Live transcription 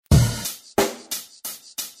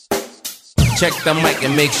check the mic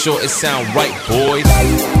and make sure it sound right, boys.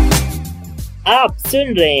 आप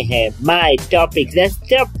सुन रहे हैं My Topic Let's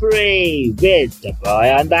Pray with the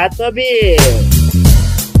boy on that mobile.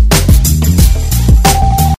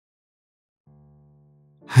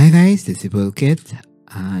 Hi guys, this is Pulkit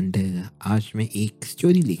and आज मैं एक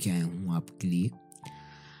story लेके आया हूँ आपके लिए।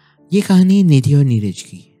 ये कहानी निधि और नीरज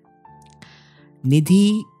की।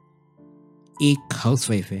 निधि एक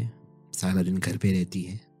हाउसवाइफ है, सारा दिन घर पे रहती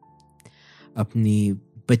है, अपनी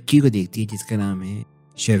बच्ची को देखती है जिसका नाम है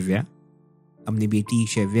शव्या। अपनी बेटी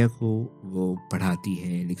शव्या को वो पढ़ाती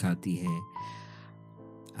है, लिखाती है।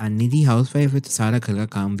 और निधि हाउसवाइफ है तो सारा घर का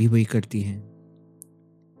काम भी वही करती है,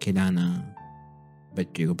 खिलाना,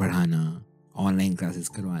 बच्चे को पढ़ाना, ऑनलाइन क्लासेस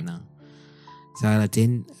करवाना, सारा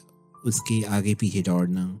दिन उसके आगे पीछे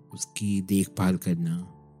दौड़ना, उसकी देखभाल करना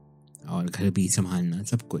और घर भी संभालना,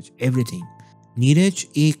 सब कुछ, एवरीथिंग। नीरज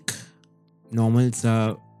एक नॉर्मल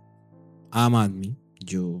सा आम आदमी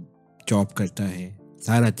जो जॉब करता है,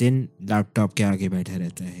 सारा दिन लैपटॉप के आगे बैठा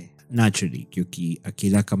रहता है नेचुरली, क्योंकि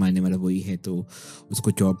अकेला कमाने वाला वही है तो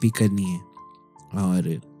उसको जॉब भी करनी है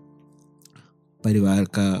और परिवार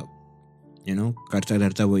का करता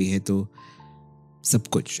रहता वही है, तो सब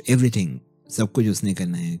कुछ, एवरीथिंग, सब कुछ उसने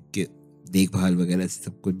करना है कि देखभाल वगैरह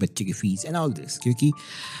सब कुछ, बच्चे की फीस एंड ऑल दिस, क्योंकि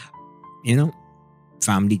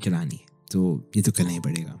फैमिली चलानी है तो ये तो करना ही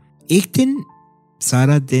पड़ेगा। एक दिन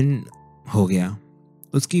सारा दिन हो गया,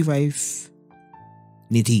 उसकी वाइफ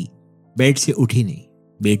निधि बेड से उठी नहीं।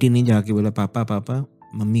 बेटी ने जाके बोला, पापा पापा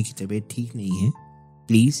मम्मी की तबीयत ठीक नहीं है,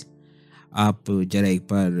 प्लीज़ आप ज़रा एक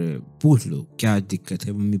बार पूछ लो क्या दिक्कत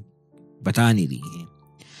है। मम्मी बता नहीं रही हैं,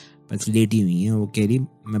 बस लेटी हुई हैं। वो कह रही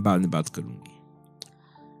मैं बाद में बात करूँगी।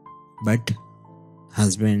 बट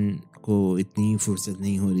हस्बैंड को इतनी फुर्सत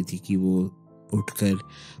नहीं हो रही थी कि वो उठकर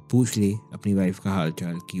पूछ ले अपनी वाइफ का हाल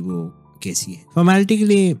चाल कि वो कैसी है। फॉर्मेलिटी के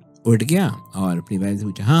लिए उठ गया और अपनी वाइफ से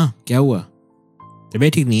पूछा, हाँ क्या हुआ,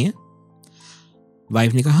 तबीयत ठीक नहीं है?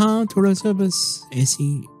 वाइफ ने कहा, हाँ थोड़ा सा बस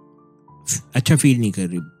ऐसी अच्छा फील नहीं कर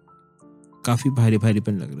रही, काफ़ी भारी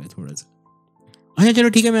भारीपन लग रहा है थोड़ा सा। अच्छा चलो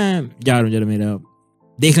ठीक है, मैं जा रहा हूँ, जरा मेरा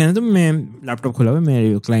देख लेना, तो मैं लैपटॉप खुला हुआ है,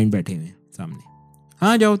 मेरे क्लाइंट बैठे हुए हैं सामने।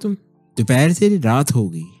 हाँ जाओ तुम। दोपहर से रात हो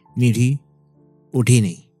गई, निधि उठी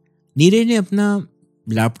नहीं। नीरज ने अपना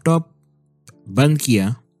लैपटॉप बंद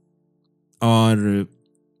किया और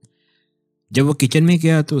जब वो किचन में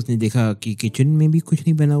गया तो उसने देखा कि किचन में भी कुछ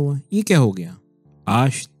नहीं बना हुआ। ये क्या हो गया?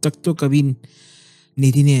 आज तक तो कभी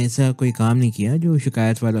निधि ने ऐसा कोई काम नहीं किया जो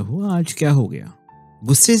शिकायत वाला हो, आज क्या हो गया?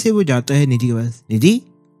 गुस्से से वो जाता है निधि के पास। निधि,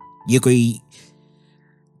 ये कोई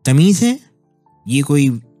तमीज़ है? ये कोई,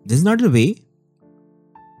 this is not the way.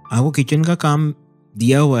 आपको किचन का काम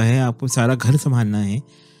दिया हुआ है, आपको सारा घर संभालना है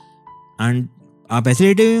एंड आप ऐसे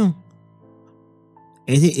लेटे हुए हो?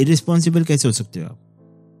 ऐसे इररिस्पॉन्सिबल कैसे हो सकते हो आप?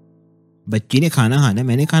 बच्ची ने खाना खाना है,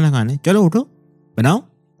 मैंने खाना खाना है, चलो उठो बनाओ।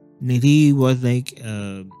 निधि वॉज लाइक,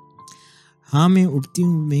 हाँ मैं उठती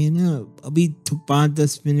हूँ, मैं ना अभी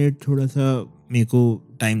 5-10 मिनट थोड़ा सा मेरे को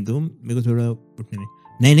टाइम दो, मेरे को थोड़ा उठने में।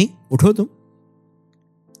 नहीं उठो तुम।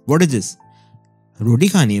 What is this? रोटी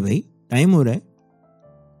खानी है भाई, टाइम हो रहा है,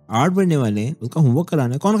 8 बजने वाले हैं, उसका होमवर्क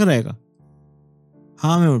कराना है, कौन कराएगा?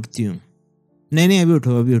 हाँ मैं उठती हूँ। नहीं अभी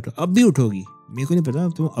उठो, अभी उठोगी? मेरे को नहीं पता,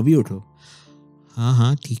 तुम अभी उठो।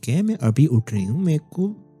 हाँ ठीक है, मैं अभी उठ रही हूँ, मेरे को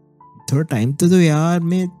थोड़ा टाइम तो दो यार,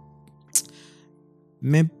 मैं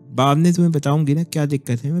बाद में तुम्हें बताऊंगी ना क्या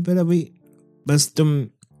दिक्कत है। मैं पहले अभी, बस तुम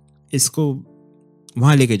इसको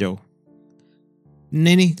वहाँ लेके जाओ।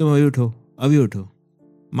 नहीं तुम अभी उठो।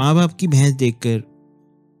 माँ बाप की भैंस देखकर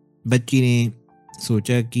बच्ची ने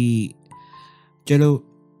सोचा कि चलो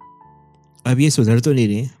अब ये सुधर तो नहीं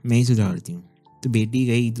रहे, मैं ही सुधारती हूँ। तो बेटी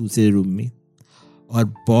गई दूसरे रूम में और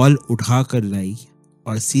बॉल उठा कर लाई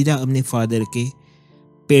और सीधा अपने फादर के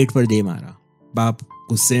पेट पर दे मारा। बाप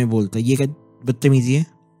गुस्से में बोलता, ये क्या बदतमीजी है?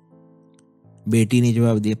 बेटी ने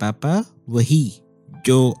जवाब दिया, पापा वही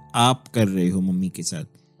जो आप कर रहे हो मम्मी के साथ।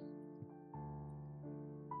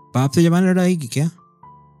 बाप से जबान लड़ाएगी क्या?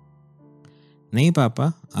 नहीं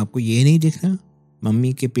पापा, आपको ये नहीं दिख रहा,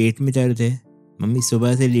 मम्मी के पेट में दर्द है, मम्मी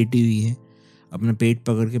सुबह से लेटी हुई है, अपना पेट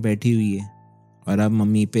पकड़ के बैठी हुई है और आप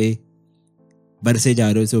मम्मी पे बरसे जा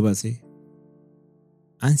रहे हो सुबह से।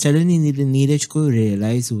 एंड सडनली नीरज को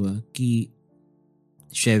रियलाइज हुआ कि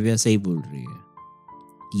शव्या सही बोल रही है।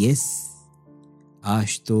 यस,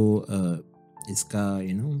 आज तो इसका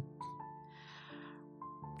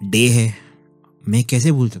डे है, मैं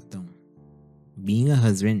कैसे भूल सकता हूँ? Being a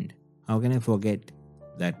husband, how can I forget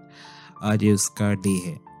that आज उसका डे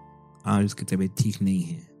है, आज उसकी तबीयत ठीक नहीं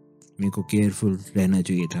है, मेरे को केयरफुल रहना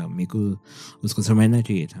चाहिए था, मेरे को उसको समझना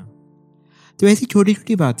चाहिए था। तो ऐसी छोटी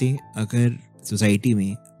छोटी बातें अगर सोसाइटी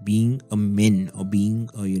में being a men or being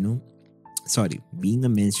being a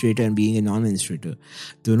menstruator and being a non-menstruator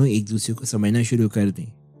दोनों एक दूसरे को समझना शुरू कर दें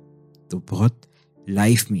तो बहुत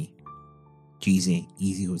लाइफ में चीज़ें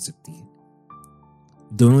ईजी हो सकती हैं.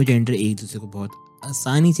 दोनों जेंडर एक दूसरे को बहुत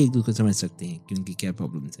आसानी से एक दूसरे को समझ सकते हैं कि उनकी क्या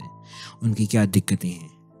प्रॉब्लम्स हैं, उनकी क्या दिक्कतें हैं.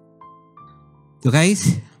 तो गाइस,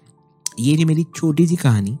 ये जो मेरी छोटी सी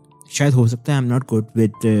कहानी, शायद हो सकता है I am not good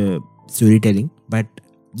with story telling, but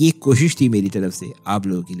ये कोशिश थी मेरी तरफ से आप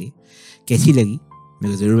लोगों के लिए. कैसी लगी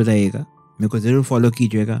मेरे को ज़रूर बताइएगा. मेरे को ज़रूर फॉलो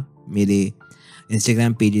कीजिएगा मेरे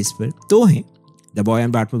इंस्टाग्राम पेजेस पर. तो हैं द बॉय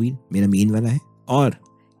एंड बाट मूवी मेरा मेन वाला है, और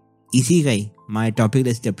इसी का ही माई टॉपिक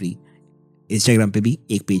लेस टपरी इंस्टाग्राम पे भी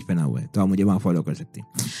एक पेज बना हुआ है, तो आप मुझे वहाँ फॉलो कर सकते हैं.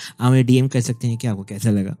 आप मुझे डीएम कर सकते हैं कि आपको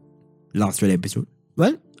कैसा लगा लास्ट वाला episode.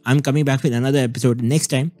 Well, I am coming back with another episode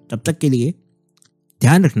next time. तब तक के लिए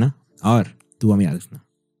ध्यान रखना और दुआ में याद रखना.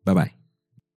 Bye bye.